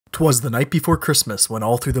'Twas the night before Christmas, when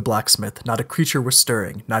all through the blacksmith not a creature was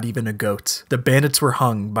stirring, not even a goat. The bandits were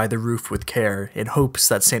hung by the roof with care, in hopes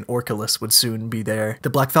that St. Orchilus would soon be there.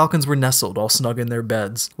 The black falcons were nestled all snug in their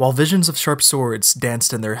beds, while visions of sharp swords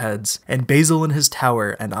danced in their heads, and Basil in his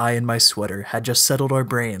tower and I in my sweater had just settled our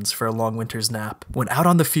brains for a long winter's nap. When out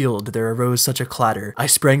on the field there arose such a clatter, I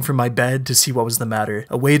sprang from my bed to see what was the matter.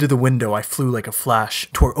 Away to the window I flew like a flash,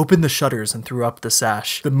 tore open the shutters and threw up the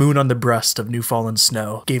sash. The moon on the breast of new-fallen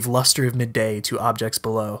snow gave luster of midday to objects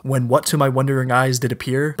below, when what to my wondering eyes did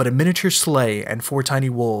appear but a miniature sleigh and 4 tiny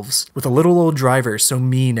wolves, with a little old driver so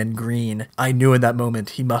mean and green. I knew in that moment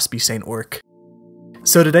he must be St. Orc.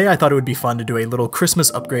 So today I thought it would be fun to do a little Christmas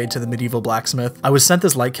upgrade to the medieval blacksmith. I was sent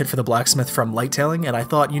this light kit for the blacksmith from Lighttailing, and I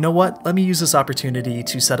thought, you know what, let me use this opportunity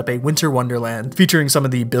to set up a winter wonderland featuring some of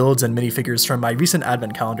the builds and minifigures from my recent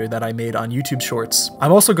advent calendar that I made on YouTube Shorts.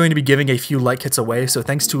 I'm also going to be giving a few light kits away, so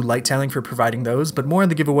thanks to Lighttailing for providing those, but more on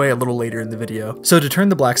the giveaway a little later in the video. So to turn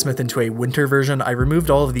the blacksmith into a winter version, I removed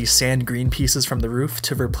all of these sand green pieces from the roof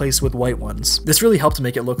to replace with white ones. This really helped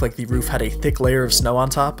make it look like the roof had a thick layer of snow on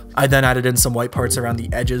top. I then added in some white parts around the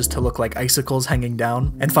edges to look like icicles hanging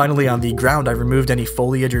down. And finally on the ground I removed any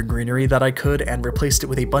foliage or greenery that I could and replaced it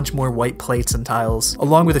with a bunch more white plates and tiles,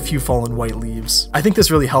 along with a few fallen white leaves. I think this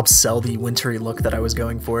really helps sell the wintry look that I was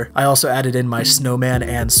going for. I also added in my snowman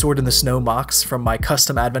and Sword in the Snow mocks from my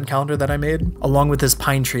custom advent calendar that I made, along with this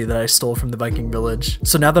pine tree that I stole from the Viking village.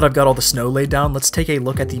 So now that I've got all the snow laid down, let's take a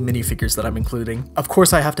look at the minifigures that I'm including. Of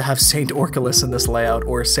course I have to have St. Orchilus in this layout,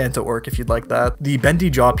 or Santa Orc if you'd like that. The bendy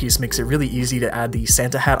jaw piece makes it really easy to add the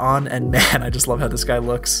Santa hat on, and man, I just love how this guy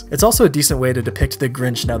looks. It's also a decent way to depict the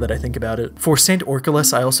Grinch now that I think about it. For St.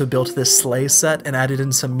 Orchilus, I also built this sleigh set and added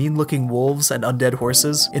in some mean-looking wolves and undead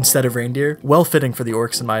horses instead of reindeer. Well fitting for the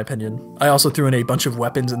orcs in my opinion. I also threw in a bunch of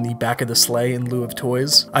weapons in the back of the sleigh in lieu of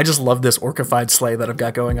toys. I just love this orcified sleigh that I've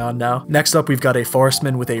got going on now. Next up, we've got a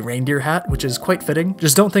forestman with a reindeer hat, which is quite fitting.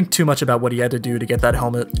 Just don't think too much about what he had to do to get that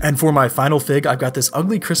helmet. And for my final fig, I've got this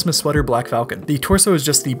ugly Christmas sweater Black Falcon. The torso is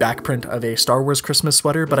just the back print of a Star Wars Christmas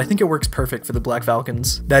sweater, but I think it works perfect for the Black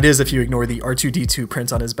Falcons. That is if you ignore the R2-D2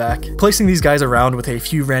 print on his back. Placing these guys around with a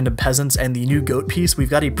few random peasants and the new goat piece, we've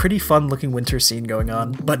got a pretty fun looking winter scene going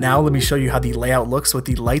on. But now let me show you how the layout looks with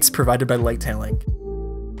the lights provided by Lighttailing.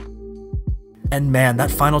 And man, that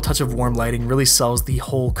final touch of warm lighting really sells the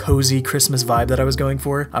whole cozy Christmas vibe that I was going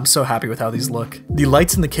for. I'm so happy with how these look. The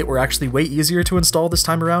lights in the kit were actually way easier to install this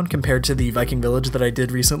time around compared to the Viking village that I did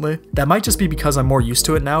recently. That might just be because I'm more used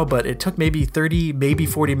to it now, but it took maybe 30, maybe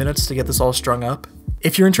 40 minutes to get this all strung up.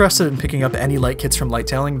 If you're interested in picking up any light kits from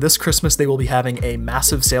Lighttailing, this Christmas they will be having a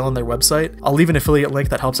massive sale on their website. I'll leave an affiliate link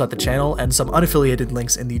that helps out the channel and some unaffiliated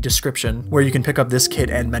links in the description where you can pick up this kit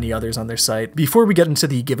and many others on their site. Before we get into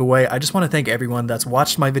the giveaway, I just want to thank everyone that's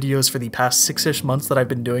watched my videos for the past 6-ish months that I've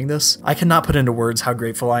been doing this. I cannot put into words how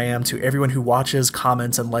grateful I am to everyone who watches,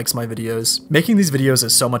 comments, and likes my videos. Making these videos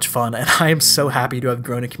is so much fun, and I am so happy to have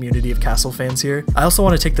grown a community of Castle fans here. I also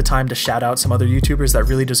want to take the time to shout out some other YouTubers that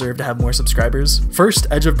really deserve to have more subscribers. First,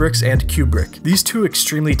 Edge of Bricks and Cubrick. These two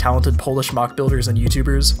extremely talented Polish mock builders and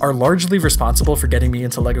YouTubers are largely responsible for getting me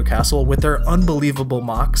into LEGO Castle with their unbelievable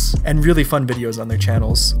mocks and really fun videos on their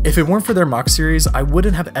channels. If it weren't for their mock series, I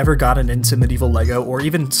wouldn't have ever gotten into medieval LEGO or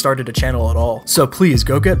even started a channel at all. So please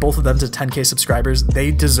go get both of them to 10k subscribers,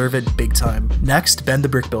 they deserve it big time. Next, Ben the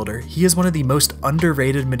Brick Builder. He is one of the most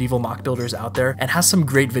underrated medieval mock builders out there and has some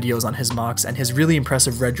great videos on his mocks and his really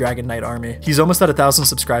impressive Red Dragon Knight army. He's almost at 1,000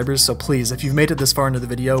 subscribers, so please, if you've made it this far into the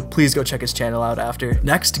video, please go check his channel out after.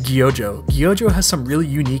 Next, Gyojo. Gyojo has some really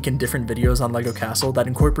unique and different videos on LEGO Castle that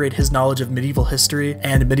incorporate his knowledge of medieval history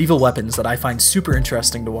and medieval weapons that I find super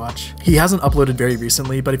interesting to watch. He hasn't uploaded very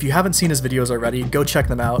recently, but if you haven't seen his videos already, go check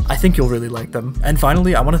them out. I think you'll really like them. And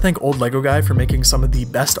finally, I want to thank Old Lego Guy for making some of the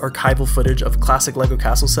best archival footage of classic LEGO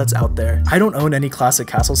Castle sets out there. I don't own any classic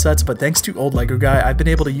castle sets, but thanks to Old Lego Guy, I've been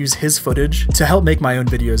able to use his footage to help make my own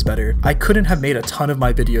videos better. I couldn't have made a ton of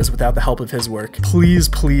my videos without the help of his work. Please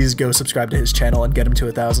go subscribe to his channel and get him to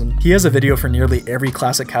 1,000. He has a video for nearly every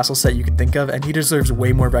classic castle set you can think of, and he deserves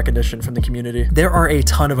way more recognition from the community. There are a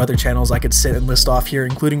ton of other channels I could sit and list off here,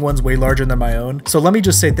 including ones way larger than my own, so let me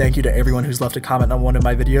just say thank you to everyone who's left a comment on one of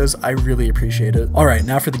my videos. I really appreciate it. Alright,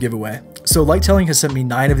 now for the giveaway. So Lighttailing has sent me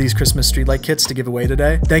 9 of these Christmas streetlight kits to give away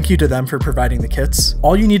today. Thank you to them for providing the kits.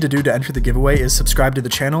 All you need to do to enter the giveaway is subscribe to the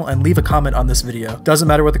channel and leave a comment on this video. Doesn't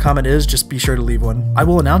matter what the comment is, just be sure to leave one. I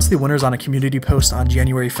will announce the winners on a community post on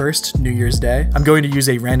January 1st, New Year's Day. I'm going to use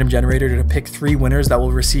a random generator to pick 3 winners that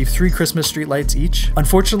will receive 3 Christmas streetlights each.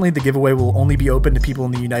 Unfortunately, the giveaway will only be open to people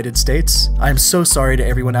in the United States. I am so sorry to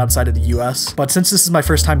everyone outside of the US, but since this is my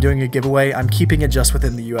first time doing a giveaway, giveaway, I'm keeping it just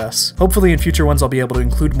within the US. Hopefully in future ones I'll be able to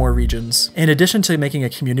include more regions. In addition to making a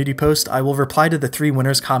community post, I will reply to the 3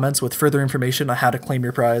 winners' comments with further information on how to claim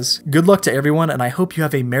your prize. Good luck to everyone, and I hope you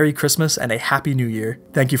have a Merry Christmas and a Happy New Year.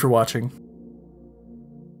 Thank you for watching.